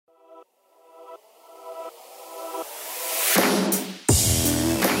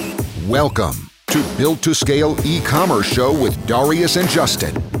Welcome to Built to Scale e-commerce show with Darius and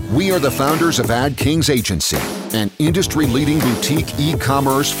Justin. We are the founders of AdKings Agency, an industry-leading boutique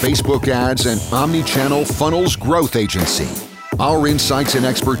e-commerce, Facebook ads, and omni-channel funnels growth agency. Our insights and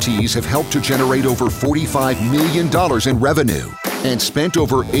expertise have helped to generate over $45 million in revenue and spent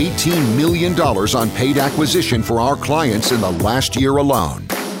over $18 million on paid acquisition for our clients in the last year alone.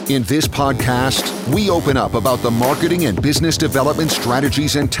 In this podcast, we open up about the marketing and business development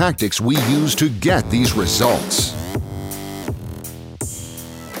strategies and tactics we use to get these results.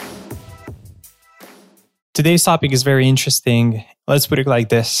 Today's topic is very interesting. Let's put it like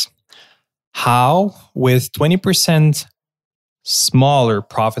this. How, with 20% smaller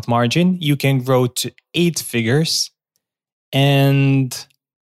profit margin, you can grow to 8 figures, and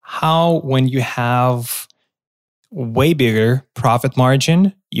how, when you have way bigger profit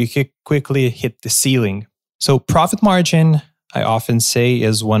margin, you can quickly hit the ceiling. So profit margin, I often say,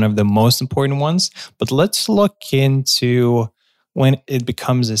 is one of the most important ones, but let's look into when it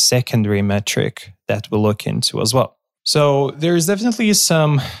becomes a secondary metric that we'll look into as well. So there's definitely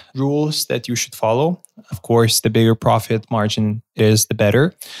some rules that you should follow. Of course, the bigger profit margin is, the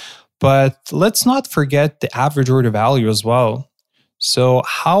better. But let's not forget the average order value as well. So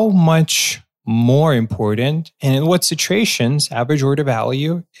how much more important, and in what situations average order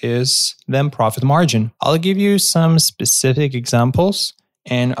value is than profit margin? I'll give you some specific examples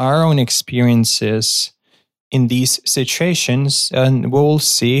and our own experiences in these situations, and we'll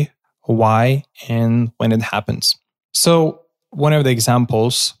see why and when it happens. So one of the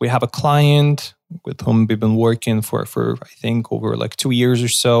examples, we have a client with whom we've been working for I think over like 2 years or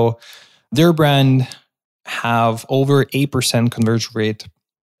so. Their brand have over 8% conversion rate.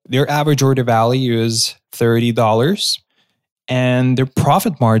 Their average order value is $30 and their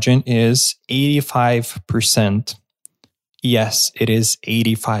profit margin is 85%. Yes, it is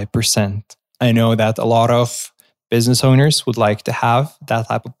 85%. I know that a lot of business owners would like to have that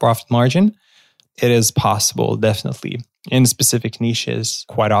type of profit margin. It is possible, definitely, in specific niches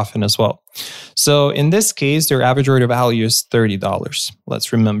quite often as well. So in this case, their average order value is $30.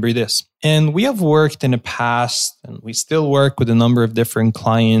 Let's remember this. And we have worked in the past, and we still work with a number of different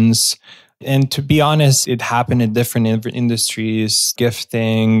clients. And to be honest, it happened in different industries: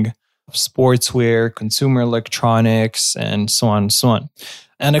 gifting, sportswear, consumer electronics, and so on and so on.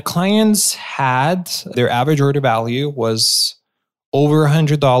 And the clients had, their average order value was over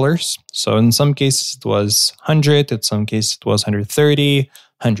 $100. So in some cases it was 100, in some cases it was 130,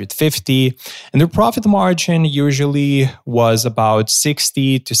 150. And their profit margin usually was about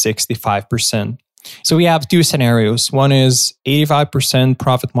 60 to 65%. So we have 2 scenarios. One is 85%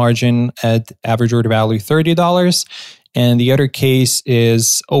 profit margin at average order value $30. And the other case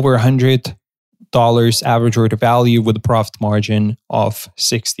is over $100 average order value with a profit margin of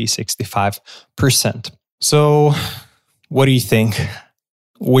 60, 65%. So what do you think?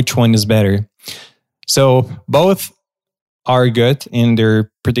 Which one is better? So both are good in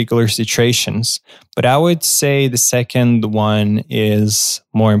their particular situations, but I would say the second one is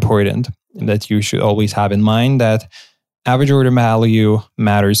more important, that you should always have in mind that average order value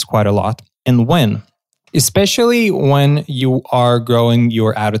matters quite a lot. And when? Especially when you are growing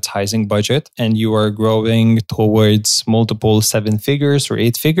your advertising budget and you are growing towards multiple 7 figures or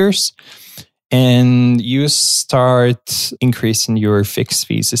 8 figures, and you start increasing your fixed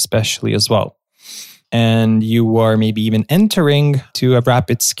fees especially as well. And you are maybe even entering to a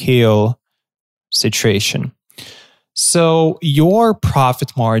rapid scale situation. So your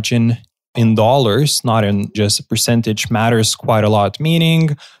profit margin in dollars, not in just a percentage, matters quite a lot.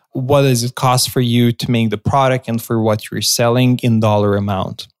 Meaning, what does it cost for you to make the product and for what you're selling in dollar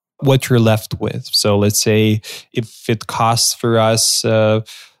amount? What you're left with. So let's say if it costs for us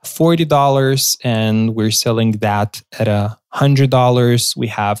 $40 and we're selling that at $100, we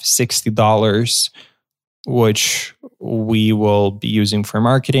have $60, which we will be using for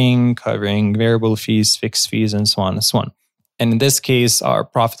marketing, covering variable fees, fixed fees, and so on and so on. And in this case, our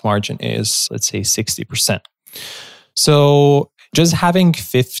profit margin is, let's say, 60%. So just having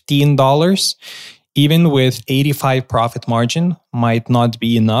 $15, even with 85 profit margin, might not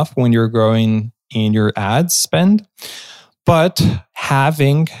be enough when you're growing in your ad spend. But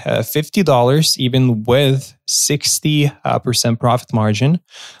having $50, even with 60% profit margin,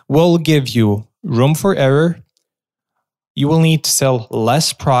 will give you room for error. You will need to sell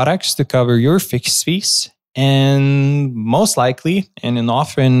less products to cover your fixed fees. And most likely, and in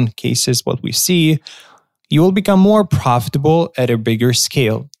often cases what we see, you will become more profitable at a bigger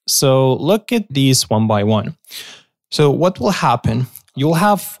scale. So look at these one by one. So what will happen? You'll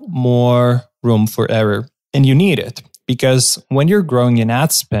have more room for error, and you need it. Because when you're growing in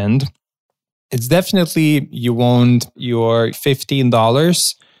ad spend, it's definitely your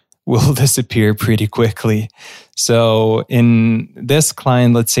 $15 will disappear pretty quickly. So in this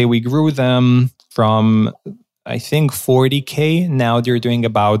client, let's say we grew them from, I think, 40K. Now they're doing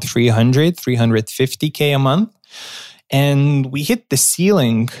about 350K a month. And we hit the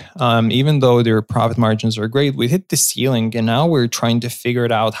ceiling, even though their profit margins are great, we hit the ceiling. And now we're trying to figure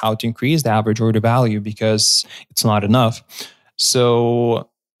it out how to increase the average order value because it's not enough. So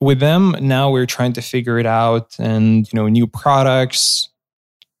with them, now we're trying to figure it out, and new products,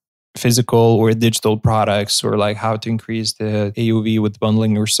 physical or digital products, or like how to increase the AOV with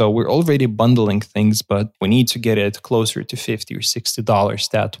bundling or so. We're already bundling things, but we need to get it closer to $50 or $60.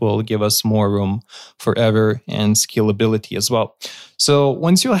 That will give us more room for ever and scalability as well. So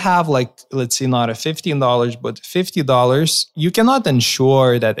once you have, like, let's say not a $15, but $50, you cannot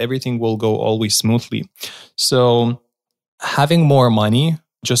ensure that everything will go always smoothly. So having more money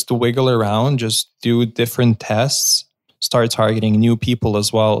just to wiggle around, just do different tests, start targeting new people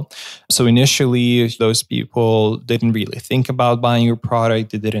as well. So initially, those people didn't really think about buying your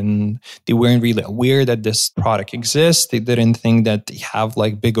product. They weren't really aware that this product exists. They didn't think that they have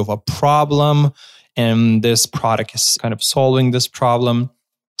like big of a problem, and this product is kind of solving this problem.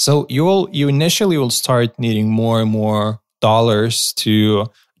 So you initially will start needing more and more dollars to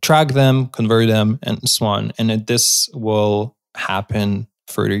track them, convert them, and so on. And this will happen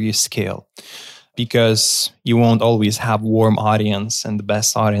further you scale, because you won't always have warm audience and the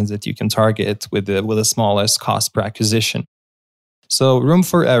best audience that you can target with the smallest cost per acquisition. So room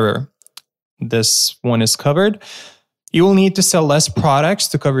for error. This one is covered. You will need to sell less products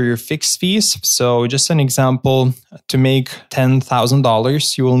to cover your fixed fees. So just an example, to make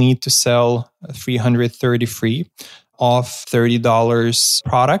 $10,000, you will need to sell 333 of $30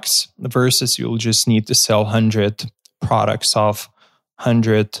 products, versus you'll just need to sell 100 products of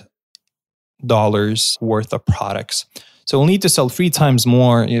 $100 worth of products. So we'll need to sell 3 times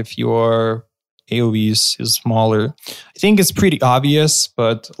more if your AOV is smaller. I think it's pretty obvious,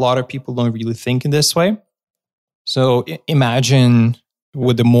 but a lot of people don't really think in this way. So imagine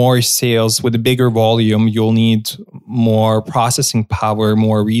with the more sales, with the bigger volume, you'll need more processing power,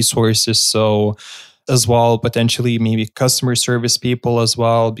 more resources. So as well, potentially maybe customer service people as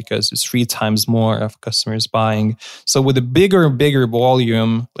well, because it's 3 times more of customers buying. So with a bigger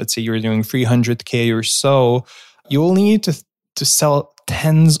volume, let's say you're doing 300K or so, you will need to sell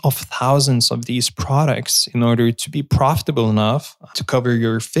tens of thousands of these products in order to be profitable enough to cover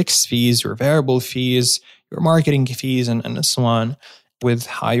your fixed fees, your variable fees, your marketing fees, and so on. With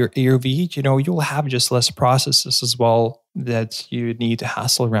higher AOV, you'll have just less processes as well that you need to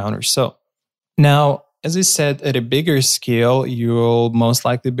hassle around or so. Now, as I said, at a bigger scale, you'll most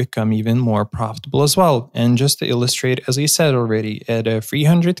likely become even more profitable as well. And just to illustrate, as I said already, at a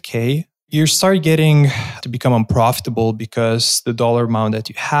 300K, you start getting to become unprofitable because the dollar amount that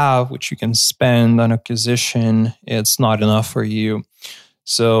you have, which you can spend on acquisition, it's not enough for you.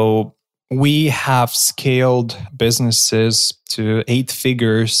 So we have scaled businesses to 8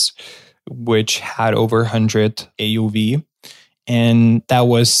 figures, which had over 100 AOV. And that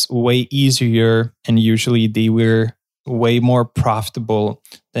was way easier, and usually they were way more profitable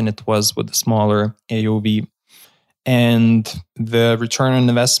than it was with the smaller AOV. And the return on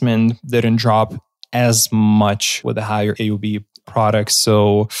investment didn't drop as much with the higher AOV products.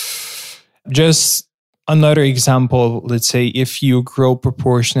 So just another example, let's say if you grow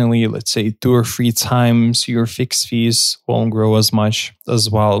proportionally, let's say 2 or 3 times, your fixed fees won't grow as much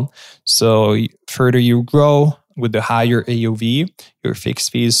as well. So further you grow, with the higher AOV, your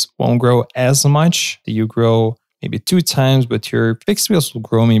fixed fees won't grow as much. You grow maybe 2 times, but your fixed fees will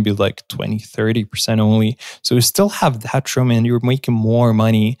grow maybe like 20-30% only. So you still have that room and you're making more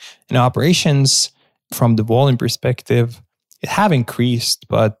money. And operations from the volume perspective, it have increased,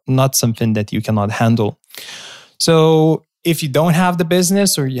 but not something that you cannot handle. So if you don't have the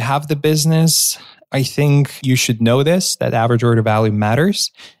business or you have the business, I think you should know this, that average order value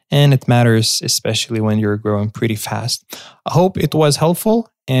matters. And it matters especially when you're growing pretty fast. I hope it was helpful.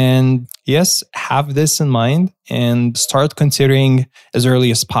 And yes, have this in mind and start considering as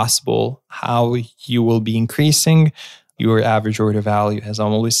early as possible how you will be increasing your average order value. As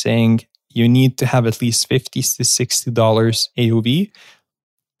I'm always saying, you need to have at least $50 to $60 AOV.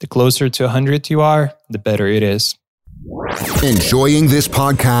 The closer to 100 you are, the better it is. Enjoying this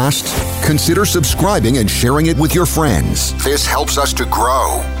podcast? Consider subscribing and sharing it with your friends. This helps us to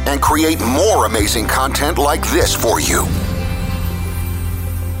grow and create more amazing content like this for you.